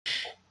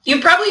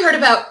You've probably heard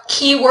about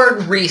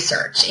keyword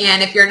research,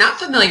 and if you're not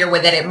familiar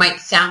with it, it might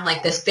sound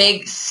like this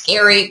big,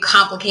 scary,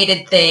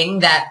 complicated thing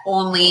that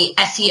only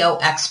SEO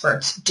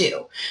experts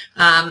do.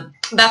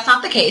 That's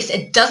not the case.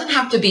 It doesn't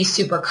have to be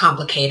super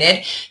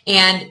complicated,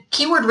 and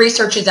keyword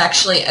research is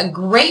actually a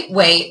great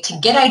way to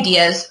get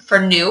ideas for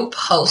new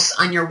posts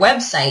on your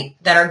website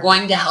that are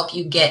going to help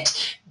you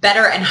get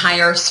better and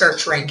higher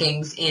search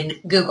rankings in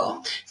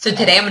Google. So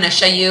today I'm going to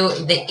show you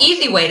the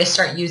easy way to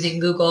start using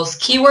Google's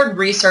keyword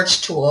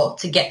research tool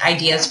to get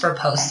ideas for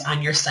posts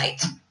on your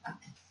site.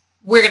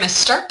 We're going to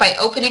start by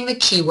opening the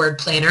keyword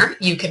planner.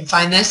 You can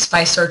find this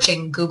by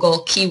searching Google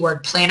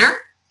Keyword Planner,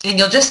 and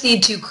you'll just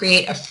need to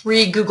create a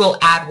free Google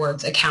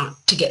AdWords account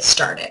to get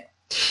started.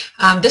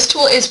 This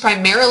tool is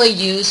primarily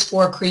used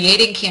for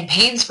creating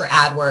campaigns for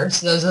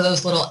AdWords. Those are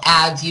those little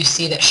ads you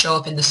see that show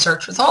up in the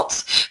search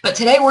results. But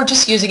today we're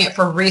just using it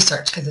for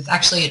research because it's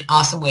actually an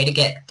awesome way to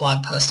get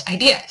blog post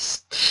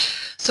ideas.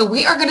 So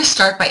we are going to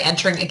start by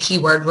entering a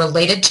keyword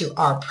related to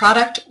our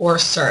product or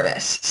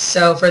service.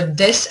 So for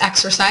this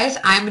exercise,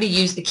 I'm going to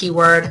use the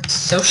keyword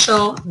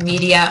social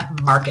media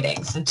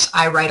marketing since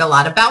I write a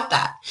lot about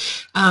that.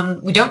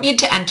 We don't need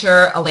to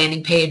enter a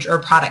landing page or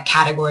product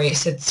category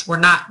since we're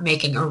not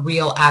making a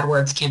real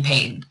AdWords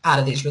campaign out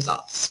of these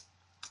results.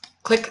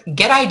 Click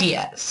Get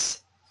Ideas.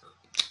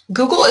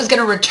 Google is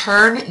going to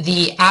return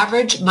the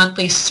average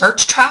monthly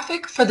search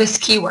traffic for this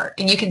keyword,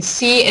 and you can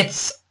see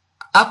it's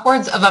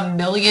upwards of 1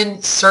 million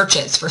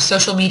searches for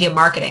social media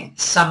marketing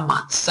some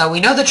months. So we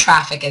know the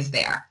traffic is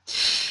there.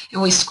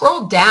 And we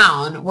scroll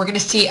down, we're going to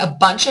see a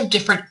bunch of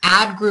different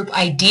ad group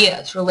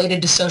ideas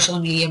related to social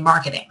media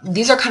marketing.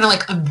 These are kind of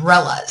like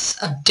umbrellas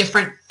of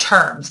different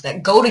terms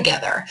that go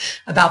together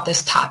about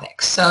this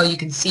topic. So you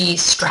can see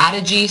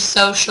strategy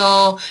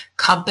social,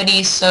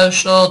 company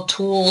social,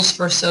 tools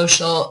for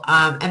social,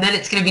 and then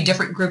it's going to be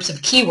different groups of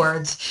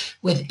keywords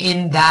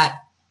within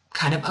that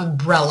kind of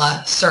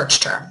umbrella search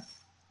term.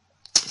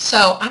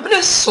 So I'm going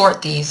to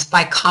sort these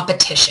by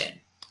competition.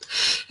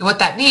 And what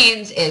that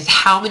means is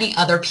how many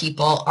other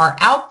people are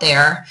out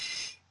there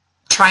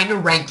trying to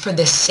rank for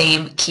this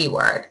same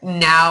keyword.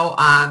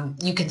 Now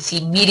you can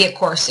see media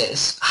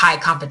courses, high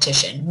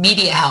competition,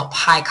 media help,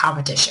 high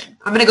competition.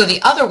 I'm going to go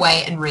the other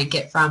way and rank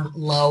it from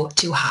low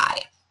to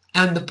high.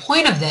 And the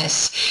point of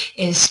this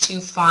is to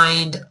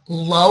find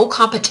low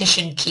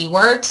competition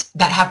keywords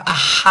that have a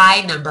high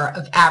number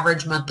of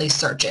average monthly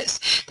searches.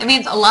 That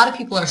means a lot of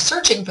people are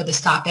searching for this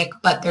topic,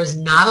 but there's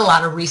not a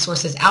lot of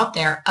resources out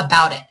there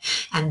about it.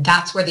 And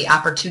that's where the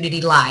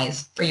opportunity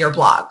lies for your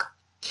blog.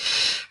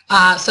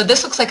 So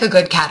this looks like a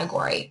good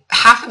category.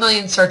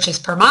 500,000 searches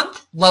per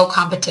month, low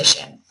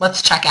competition.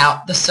 Let's check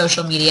out the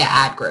social media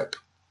ad group.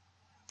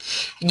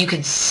 And you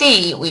can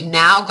see we've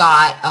now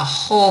got a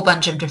whole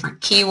bunch of different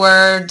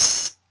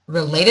keywords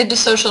related to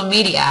social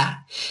media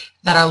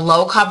that are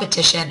low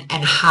competition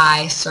and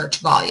high search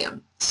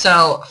volume.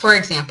 So, for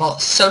example,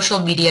 social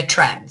media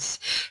trends.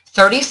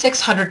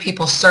 3,600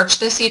 people search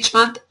this each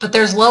month, but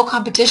there's low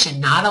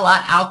competition, not a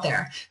lot out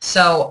there.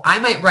 So I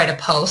might write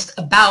a post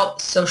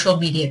about social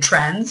media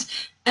trends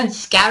and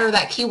scatter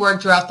that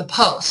keyword throughout the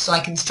post so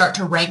I can start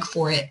to rank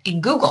for it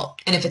in Google.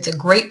 And if it's a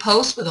great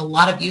post with a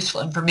lot of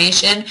useful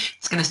information,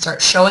 it's going to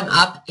start showing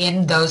up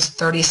in those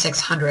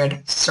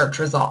 3,600 search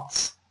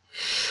results.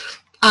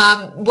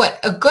 What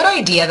a good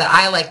idea that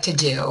I like to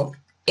do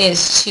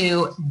is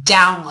to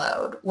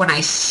download. When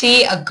I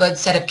see a good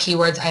set of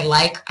keywords I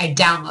like, I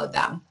download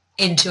them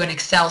into an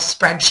Excel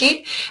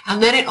spreadsheet,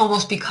 and then it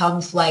almost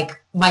becomes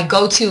like my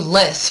go-to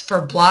list for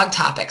blog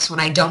topics when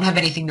I don't have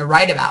anything to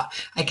write about.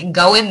 I can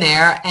go in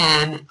there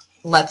and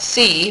let's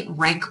see,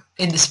 rank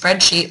in the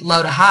spreadsheet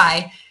low to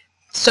high,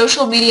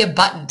 social media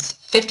buttons,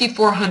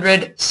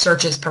 5,400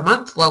 searches per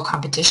month, low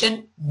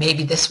competition.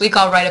 Maybe this week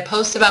I'll write a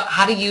post about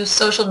how to use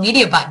social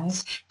media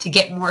buttons to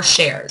get more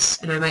shares,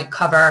 and I might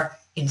cover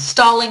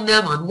installing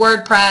them on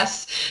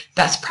WordPress,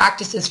 best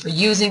practices for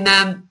using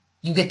them.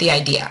 You get the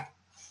idea.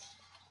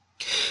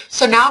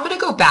 So now I'm going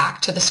to go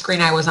back to the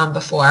screen I was on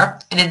before,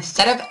 and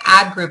instead of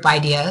ad group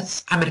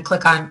ideas, I'm going to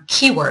click on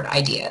keyword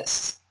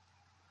ideas.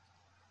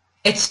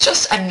 It's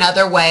just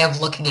another way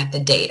of looking at the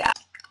data.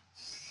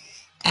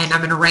 And I'm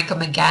going to rank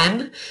them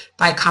again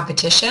by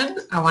competition.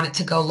 I want it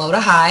to go low to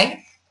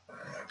high.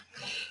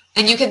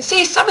 And you can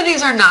see some of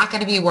these are not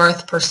going to be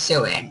worth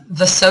pursuing.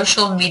 The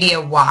social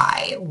media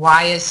why.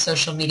 Why is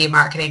social media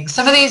marketing?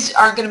 Some of these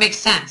aren't going to make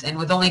sense. And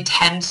with only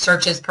 10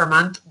 searches per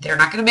month, they're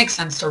not going to make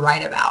sense to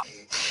write about.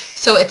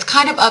 So it's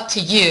kind of up to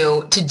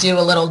you to do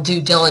a little due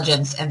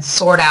diligence and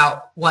sort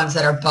out ones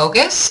that are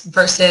bogus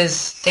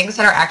versus things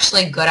that are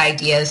actually good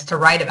ideas to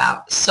write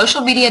about.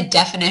 Social media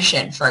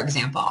definition, for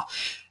example,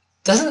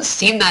 doesn't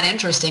seem that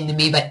interesting to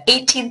me, but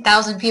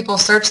 18,000 people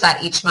search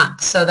that each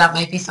month, so that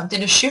might be something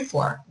to shoot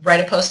for.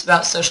 Write a post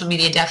about social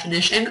media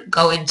definition,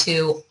 go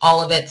into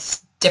all of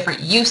its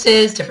different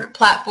uses, different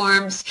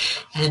platforms,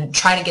 and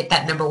try to get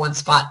that #1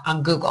 spot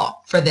on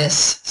Google for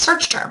this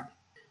search term.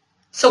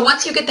 So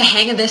once you get the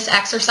hang of this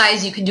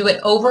exercise, you can do it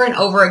over and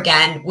over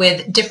again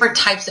with different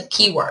types of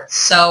keywords.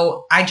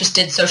 So I just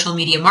did social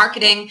media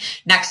marketing.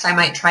 Next, I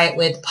might try it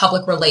with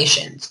public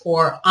relations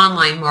or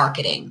online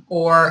marketing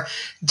or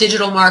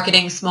digital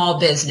marketing, small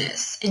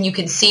business. And you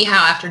can see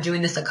how after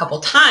doing this a couple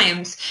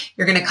times,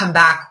 you're going to come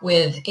back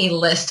with a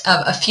list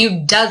of a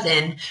few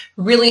dozen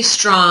really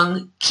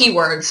strong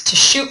keywords to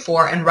shoot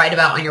for and write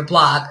about on your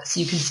blog, so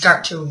you can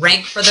start to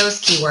rank for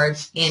those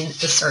keywords in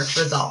the search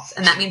results.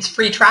 And that means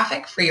free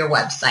traffic for your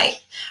website.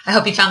 I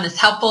hope you found this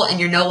helpful and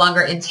you're no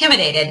longer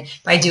intimidated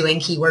by doing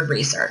keyword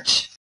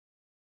research.